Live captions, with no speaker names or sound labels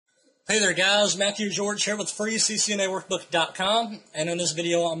Hey there guys, Matthew George here with freeccnaworkbook.com, and in this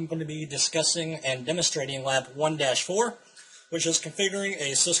video I'm going to be discussing and demonstrating Lab 1-4, which is configuring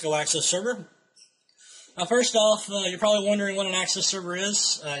a Cisco Access Server. Now first off, you're probably wondering what an Access Server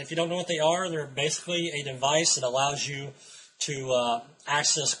is. If you don't know what they are, they're basically a device that allows you to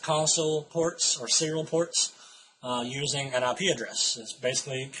access console ports or serial ports using an IP address. It's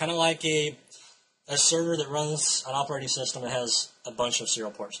basically kind of like a server that runs an operating system that has a bunch of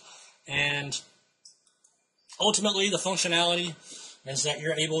serial ports. And ultimately, the functionality is that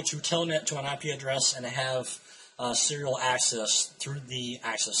you're able to telnet to an IP address and have serial access through the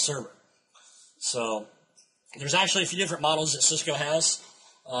Access Server. So there's actually a few different models that Cisco has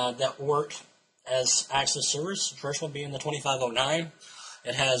that work as Access Servers. The first one being the 2509.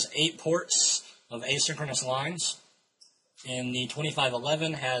 It has 8 ports of asynchronous lines, and the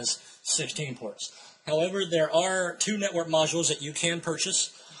 2511 has 16 ports. However, there are 2 network modules that you can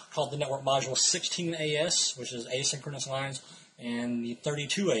purchase, called the network module 16AS, which is asynchronous lines, and the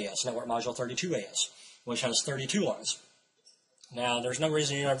 32AS, network module 32AS, which has 32 lines. Now, there's no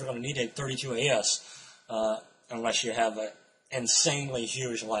reason you're ever going to need a 32AS unless you have an insanely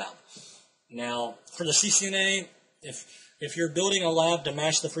huge lab. Now, for the CCNA, if you're building a lab to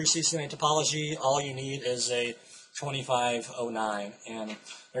match the free CCNA topology, all you need is a 2509. And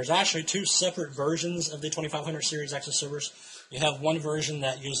there's actually 2 separate versions of the 2500 series Access Servers. You have one version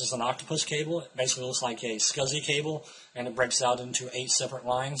that uses an octopus cable. It basically looks like a SCSI cable, and it breaks out into 8 separate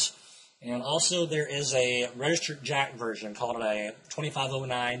lines. And also there is a registered jack version called a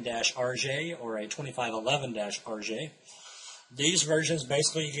 2509-RJ or a 2511-RJ. These versions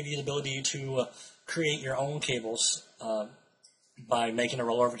basically give you the ability to create your own cables by making a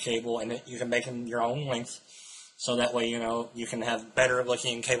rollover cable, and you can make them your own length. So that way, you can have better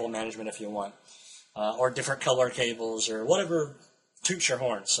looking cable management if you want. Or different color cables, or whatever toots your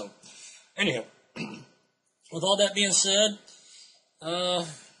horn. So, anyhow, with all that being said, let's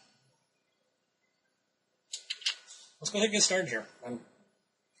go ahead and get started here.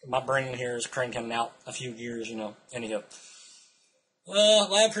 My brain here is cranking out a few gears, Anyhow,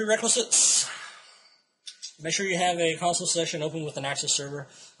 lab prerequisites. Make sure you have a console session open with an Access Server.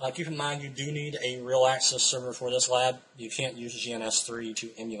 Keep in mind you do need a real Access Server for this lab. You can't use GNS3 to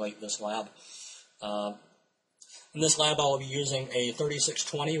emulate this lab. In this lab, I will be using a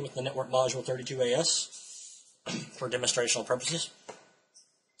 3620 with the network module 32AS for demonstrational purposes.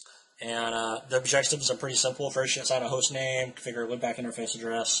 And the objectives are pretty simple. First, you assign a host name, configure a loopback interface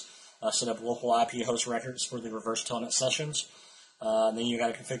address, set up local IP host records for the reverse telnet sessions. Then you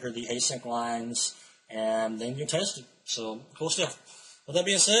got to configure the async lines, and then you test it. So, cool stuff. With that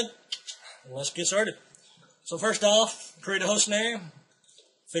being said, let's get started. So first off, create a host name.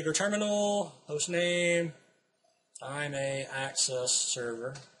 Configure terminal, host name, I'm a access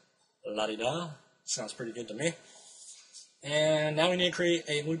server, la-di-da, sounds pretty good to me. And now we need to create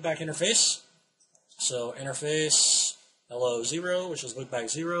a loopback interface. So interface LO0, which is loopback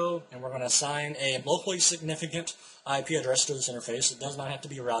 0, and we're going to assign a locally significant IP address to this interface. It does not have to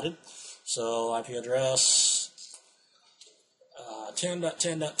be routed. So IP address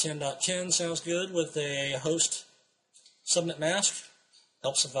 10.10.10.10 sounds good with a host subnet mask.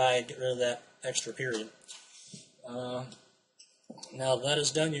 Helps if I get rid of that extra period. Now that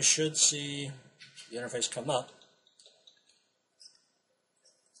is done, you should see the interface come up.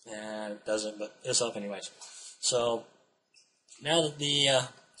 And it doesn't, but it's up anyways. So now that the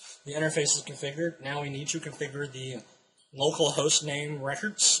interface is configured, now we need to configure the local host name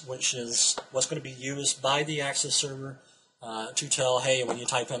records, which is what's going to be used by the Access Server to tell, hey, when you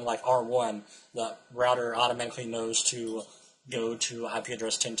type in like R1, the router automatically knows to go to IP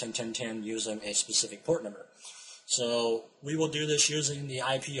address 10.10.10.10 using a specific port number. So we will do this using the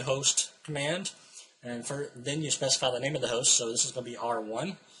IP host command, and then you specify the name of the host. So this is going to be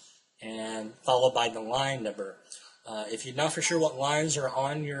R1, and followed by the line number. If you're not for sure what lines are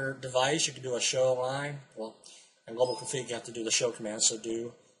on your device, you can do a show line. Well, in global config, you have to do the show command, so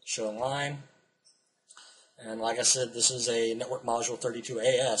do show line. And like I said, this is a network module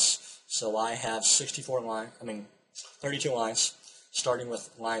 32AS, so I have 32 lines, starting with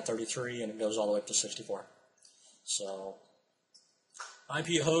line 33, and it goes all the way up to 64. So,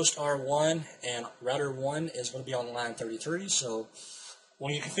 IP host R1 and router 1 is going to be on line 33. So,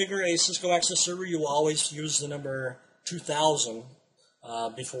 when you configure a Cisco Access Server, you will always use the number 2000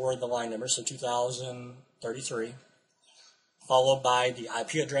 before the line number, so 2033, followed by the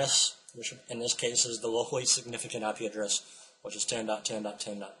IP address, which in this case is the locally significant IP address, which is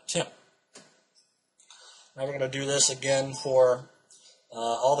 10.10.10.10. Now we're going to do this again for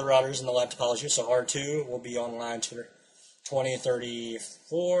all the routers in the lab topology. So R2 will be on line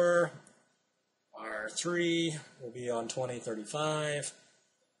 2034. R3 will be on 2035.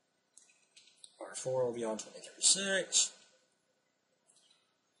 R4 will be on 2036.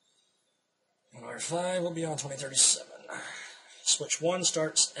 And R5 will be on 2037. Switch 1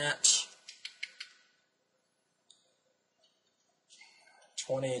 starts at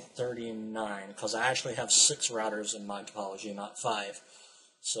 2039, because I actually have 6 routers in my topology, not 5.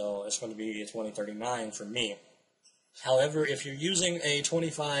 So it's going to be 2039 for me. However, if you're using a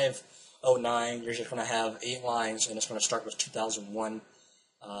 2509, you're just going to have 8 lines, and it's going to start with 2001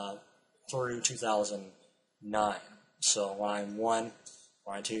 through 2009. So line 1,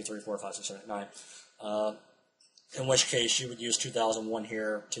 line 2, 3, 4, 5, 6, 7, 8, 9. In which case you would use 2001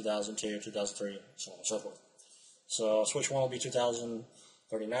 here, 2002, 2003, so on and so forth. So switch 1 will be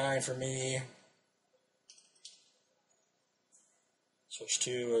 2039 for me. Switch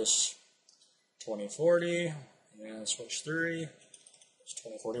 2 is 2040, and switch 3 is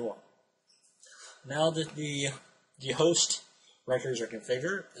 2041. Now that the host records are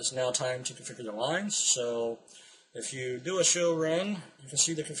configured, it's now time to configure the lines. So if you do a show run, you can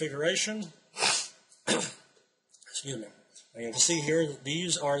see the configuration. Excuse me. And you can see here that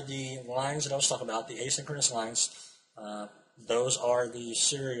these are the lines that I was talking about, the asynchronous lines. Those are the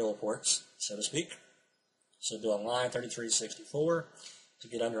serial ports, so to speak. So do a line 3364 to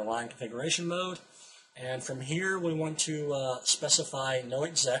get under line configuration mode. And from here, we want to specify no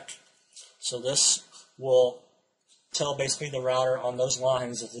exec. So this will tell basically the router on those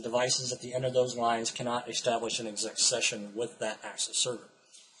lines that the devices at the end of those lines cannot establish an exec session with that access server.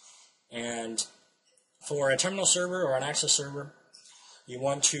 And for a terminal server or an access server, you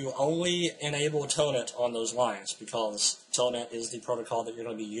want to only enable telnet on those lines, because telnet is the protocol that you're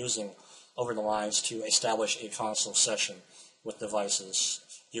going to be using over the lines to establish a console session with devices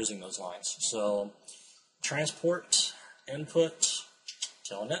using those lines. So transport, input,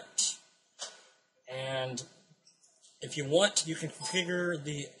 telnet, and if you want, you can configure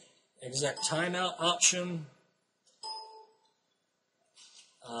the exec timeout option.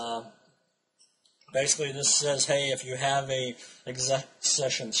 Basically, this says, hey, if you have a exec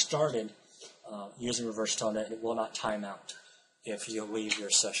session started using reverse telnet, it will not time out if you leave your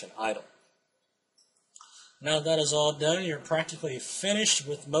session idle. Now that is all done, you're practically finished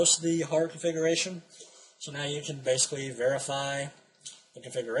with most of the hard configuration. So now you can basically verify the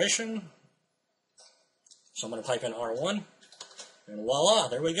configuration. So I'm going to type in R1, and voila,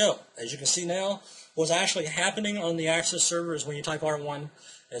 there we go. As you can see now, what's actually happening on the access server is when you type R1,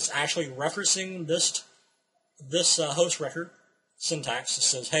 it's actually referencing this host record syntax. It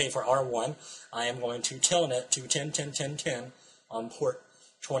says, hey, for R1, I am going to telnet to 10.10.10.10 on port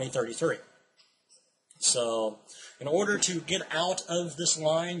 2033. So in order to get out of this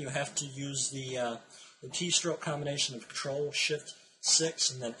line, you have to use the keystroke combination of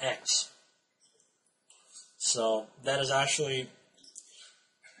Control-Shift-6 and then X. So that is actually,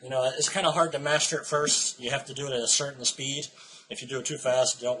 it's kind of hard to master at first. You have to do it at a certain speed. If you do it too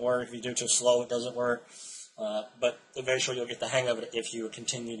fast, it don't work. If you do it too slow, it doesn't work. But eventually you'll get the hang of it if you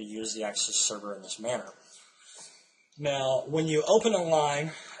continue to use the access server in this manner. Now, when you open a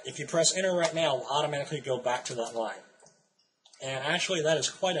line, if you press enter right now, it will automatically go back to that line. And actually, that is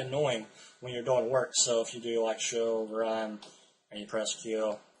quite annoying when you're doing work. So if you do like show, run, and you press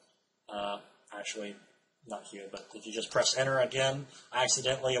Q, actually, not Q, but if you just press enter again,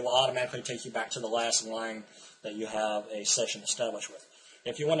 accidentally, it will automatically take you back to the last line that you have a session established with.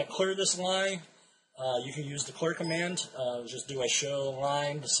 If you want to clear this line, you can use the clear command. Just do a show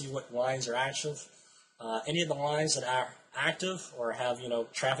line to see what lines are active. Any of the lines that are active or have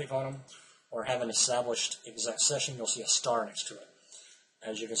traffic on them or have an established exec session, you'll see a star next to it.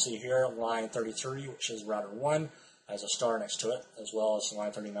 As you can see here, line 33, which is router 1, has a star next to it, as well as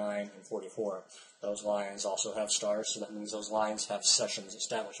line 39 and 44. Those lines also have stars, so that means those lines have sessions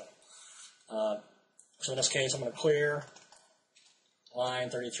established on them. So in this case, I'm going to clear line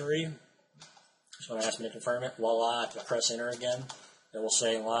 33. It's going to ask me to confirm it. Voila, if I press enter again, it will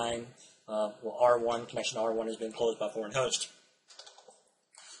say line, R1, connection to R1 has been closed by foreign host.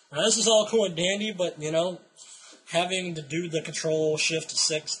 Now this is all cool and dandy, but having to do the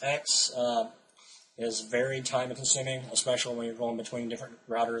Control-Shift-6X is very time consuming, especially when you're going between different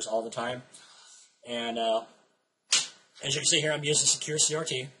routers all the time. And as you can see here, I'm using Secure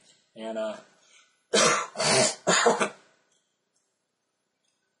CRT, and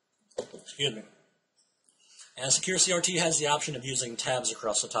excuse me. And Secure CRT has the option of using tabs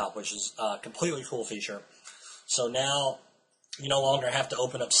across the top, which is a completely cool feature. So now you no longer have to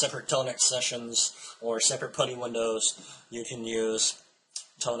open up separate telnet sessions or separate PuTTY windows. You can use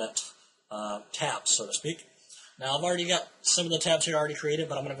telnet tabs, so to speak. Now I've already got some of the tabs here already created,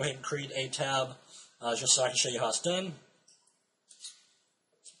 but I'm going to go ahead and create a tab just so I can show you how it's done.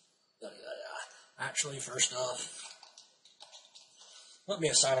 Actually, first off, let me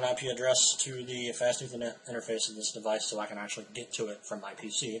assign an IP address to the fast Ethernet interface of this device so I can actually get to it from my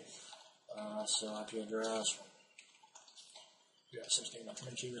PC. So IP address,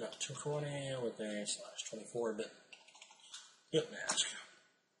 16.22.220 with a /24-bit bit mask.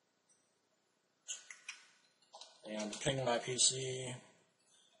 And ping my PC.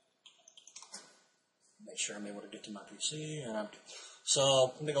 Make sure I'm able to get to my PC.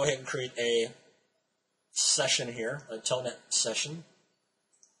 So I'm going to go ahead and create a session here, a telnet session.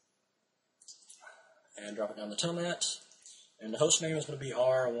 And drop it down the telnet. And the host name is going to be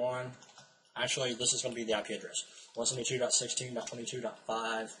R1. Actually, this is going to be the IP address. 172.16.22.5,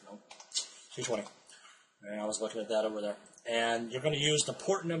 no, 220. And I was looking at that over there. And you're going to use the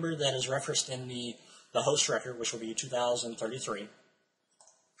port number that is referenced in the host record, which will be 2033.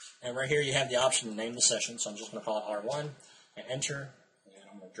 And right here you have the option to name the session, so I'm just going to call it R1, and enter. And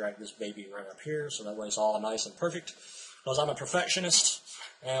I'm going to drag this baby right up here, so that way it's all nice and perfect. Because I'm a perfectionist,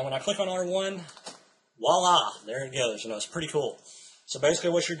 and when I click on R1, voila, there it goes. It's pretty cool. So basically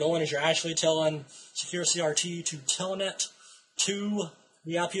what you're doing is you're actually telling Secure CRT to telnet to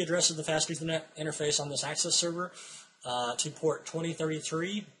the IP address of the fast Ethernet interface on this access server to port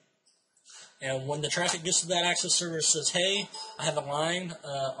 2033. And when the traffic gets to that access server, it says, hey, I have a line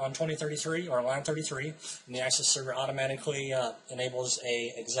on 2033 or line 33, and the access server automatically enables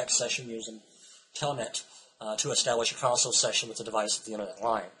a exec session using telnet to establish a console session with the device at the end of that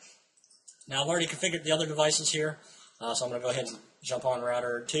line. Now I've already configured the other devices here, so I'm going to go ahead and jump on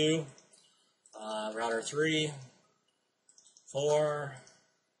router 2, router 3, 4,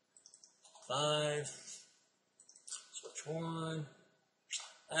 5, switch 1.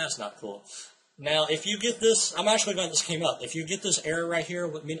 That's not cool. Now, if you get this, I'm actually glad this came up. If you get this error right here,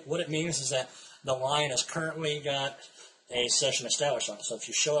 what it means is that the line has currently got a session established on it. So if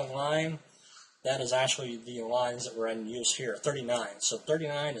you show a line, that is actually the lines that were in use here, 39. So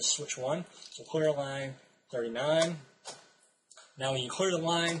 39 is switch 1. So clear line 39. Now when you clear the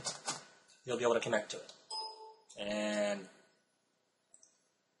line, you'll be able to connect to it. And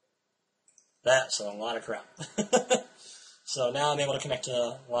that's a lot of crap. So now I'm able to connect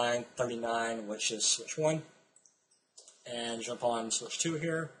to line 39, which is switch 1, and jump on switch 2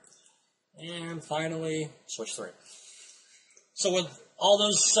 here, and finally switch 3. So with all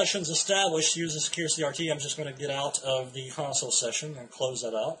those sessions established using Secure CRT, I'm just going to get out of the console session and close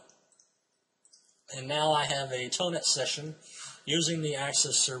that out. And now I have a telnet session using the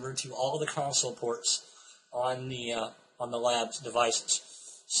access server to all of the console ports on the lab's devices.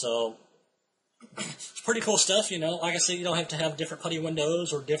 So it's pretty cool stuff, Like I said, you don't have to have different PuTTY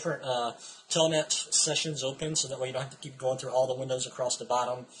windows or different telnet sessions open, so that way you don't have to keep going through all the windows across the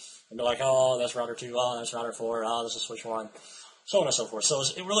bottom and be like, oh, that's router 2, oh, that's router 4, oh, this is switch 1, so on and so forth. So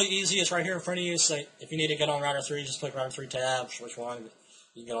it's really easy. It's right here in front of you. So if you need to get on router 3, just click router 3 tab, switch 1.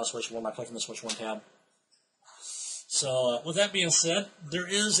 You can get on switch 1 by clicking the switch 1 tab. So with that being said, there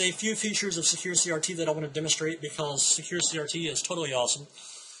is a few features of Secure CRT that I want to demonstrate because Secure CRT is totally awesome.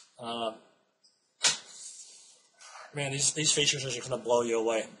 Man, these features are just going to blow you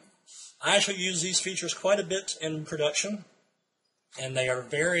away. I actually use these features quite a bit in production, and they are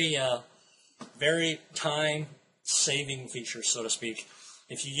very, very time-saving features, so to speak.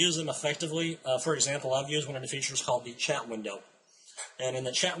 If you use them effectively, for example, I've used one of the features called the chat window. And in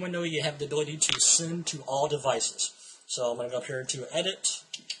the chat window, you have the ability to send to all devices. So I'm going to go up here to Edit,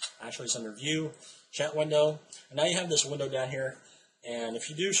 actually it's under View, Chat Window, and now you have this window down here, and if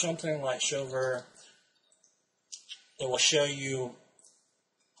you do something like show ver, it will show you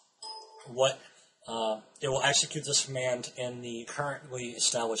what, it will execute this command in the currently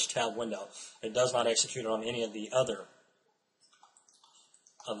established tab window. It does not execute it on any of the other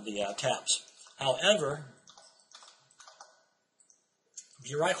of the tabs. However, if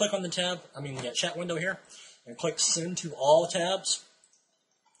you right click on the the chat window here, and click send to all tabs,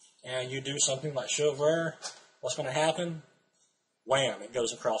 and you do something like show ver, what's going to happen? Wham, it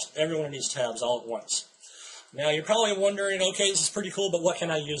goes across every one of these tabs all at once. Now, you're probably wondering, okay, this is pretty cool, but what can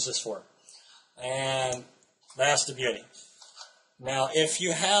I use this for? And that's the beauty. Now, if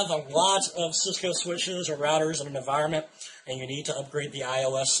you have a lot of Cisco switches or routers in an environment, and you need to upgrade the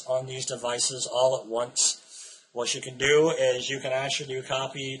iOS on these devices all at once, what you can do is you can actually do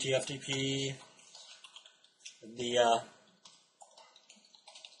copy TFTP,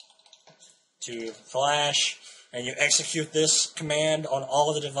 to flash, and you execute this command on all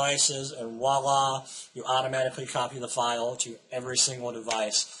of the devices, and voila, you automatically copy the file to every single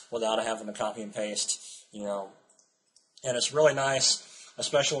device without having to copy and paste, and it's really nice,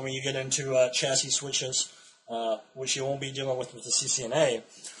 especially when you get into chassis switches, which you won't be dealing with the CCNA.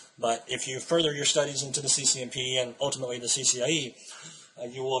 But if you further your studies into the CCNP and ultimately the CCIE,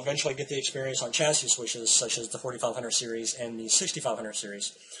 you will eventually get the experience on chassis switches such as the 4500 series and the 6500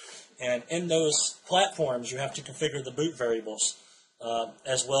 series. And in those platforms, you have to configure the boot variables,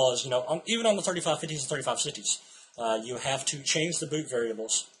 as well as, even on the 3550s and 3560s, you have to change the boot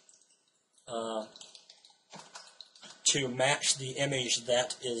variables to match the image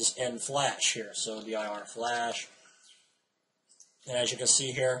that is in flash here. So the IR flash. And as you can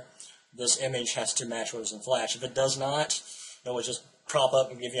see here, this image has to match what is in flash. If it does not, it will just crop up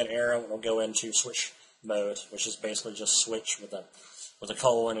and give you an error, and it will go into switch mode, which is basically just switch with a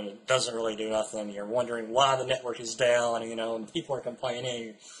colon, and it doesn't really do nothing. You're wondering why the network is down, and people are complaining,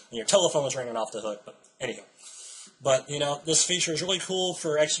 and your telephone is ringing off the hook. But anyhow, this feature is really cool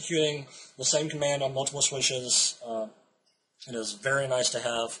for executing the same command on multiple switches. It is very nice to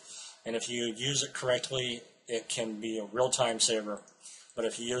have, and if you use it correctly, it can be a real time saver. But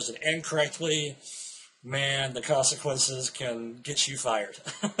if you use it incorrectly, man, the consequences can get you fired.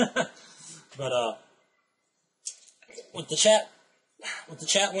 But with the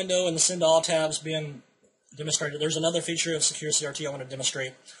chat window and the send all tabs being demonstrated, there's another feature of Secure CRT I want to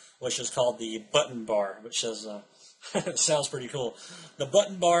demonstrate, which is called the button bar, which is it sounds pretty cool. The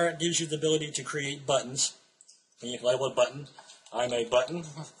button bar gives you the ability to create buttons. And you can label a button. I'm a button.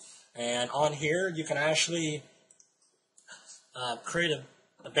 And on here, you can actually create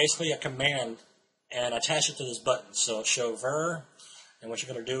basically a command and attach it to this button. So show ver, and what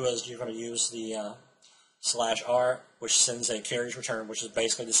you're going to do is you're going to use the /R, which sends a carriage return, which is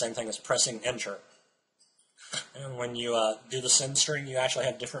basically the same thing as pressing enter. And when you do the send string, you actually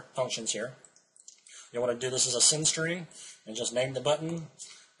have different functions here. You want to do this as a send string, and just name the button,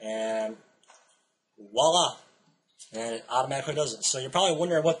 and voila! And it automatically does it. So you're probably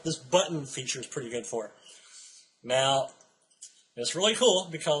wondering what this button feature is pretty good for. Now, it's really cool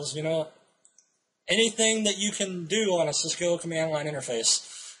because, anything that you can do on a Cisco command line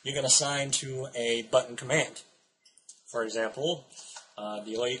interface, you can assign to a button command. For example,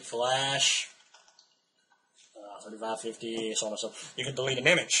 delete flash, 3550, so on and so forth. You can delete an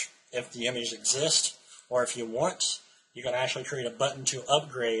image if the image exists, or if you want, you can actually create a button to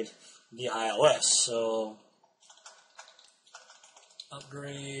upgrade the iOS. So,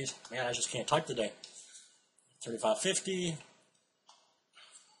 upgrade, man, I just can't type today. 3550.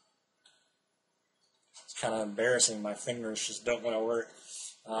 It's kind of embarrassing. My fingers just don't want to work.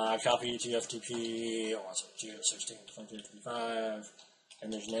 Copy TFTP, 16, 22, 25,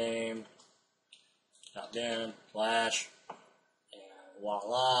 image name, .den, flash, and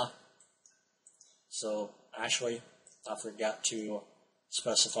voila. So, actually, I forgot to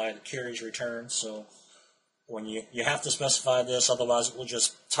specify the carriage return, so when you have to specify this, otherwise it will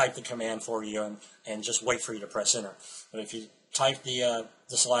just type the command for you and just wait for you to press enter. But if you type the /R,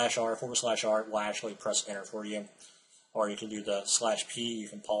 /R, it will actually press enter for you. Or you can do the /P, you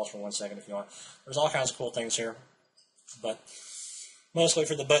can pause for 1 second if you want. There's all kinds of cool things here. But mostly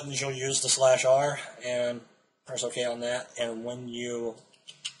for the buttons, you'll use the /R and press OK on that. And when you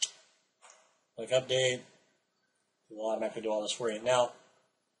click update, it will automatically do all this for you. Now,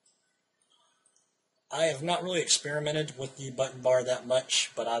 I have not really experimented with the button bar that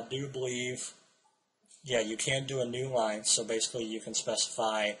much, but I do believe, yeah, you can do a new line. So basically you can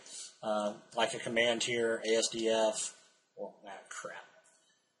specify like a command here, ASDF, well, crap.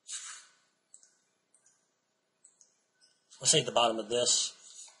 Let's say at the bottom of this.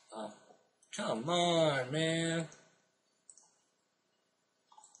 Come on, man.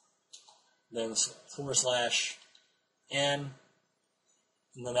 Then /N.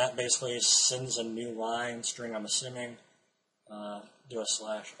 And then that basically sends a new line string, I'm assuming. Do a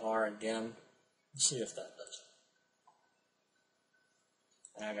 /R again. Let's see if that does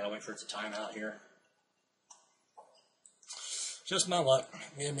it. I gotta wait for it to time out here. Just my luck.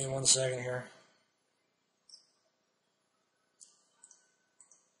 Give me 1 second here.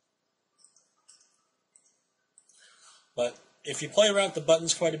 But if you play around with the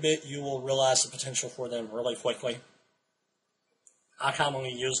buttons quite a bit, you will realize the potential for them really quickly. I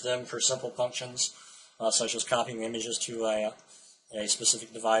commonly use them for simple functions, such as copying images to a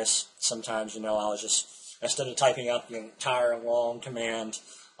specific device. Sometimes, I'll just, instead of typing out the entire long command,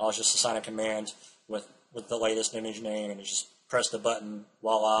 I'll just assign a command with the latest image name, and you just press the button,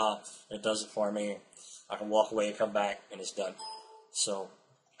 voila, it does it for me. I can walk away, come back, and it's done. So,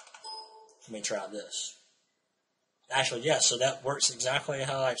 let me try this. Actually, yes, so that works exactly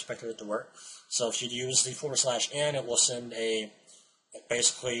how I expected it to work. So if you use the /N, it will send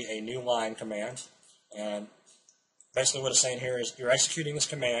basically a new line command, and basically what it's saying here is you're executing this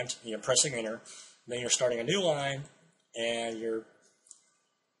command, you're pressing enter, then you're starting a new line, and you're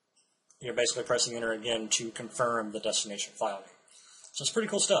basically pressing enter again to confirm the destination file name. So it's pretty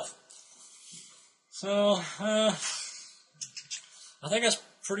cool stuff. So I think that's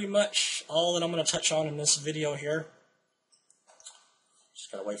pretty much all that I'm going to touch on in this video here.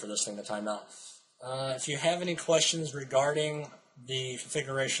 Just gotta wait for this thing to time out. If you have any questions regarding the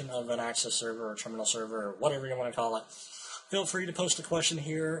configuration of an access server or terminal server or whatever you want to call it, feel free to post a question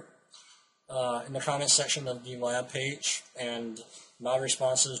here in the comment section of the lab page, and my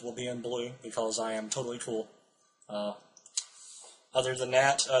responses will be in blue because I am totally cool. Other than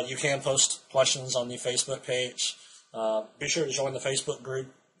that, you can post questions on the Facebook page. Be sure to join the Facebook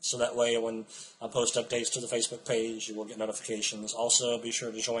group, so that way when I post updates to the Facebook page, you will get notifications. Also, be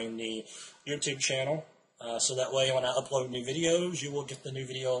sure to join the YouTube channel, so that way when I upload new videos, you will get the new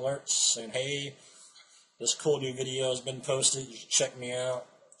video alerts saying, hey, this cool new video has been posted, you should check me out.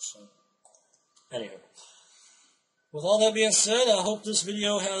 So, anyway, with all that being said, I hope this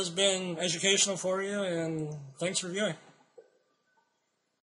video has been educational for you, and thanks for viewing.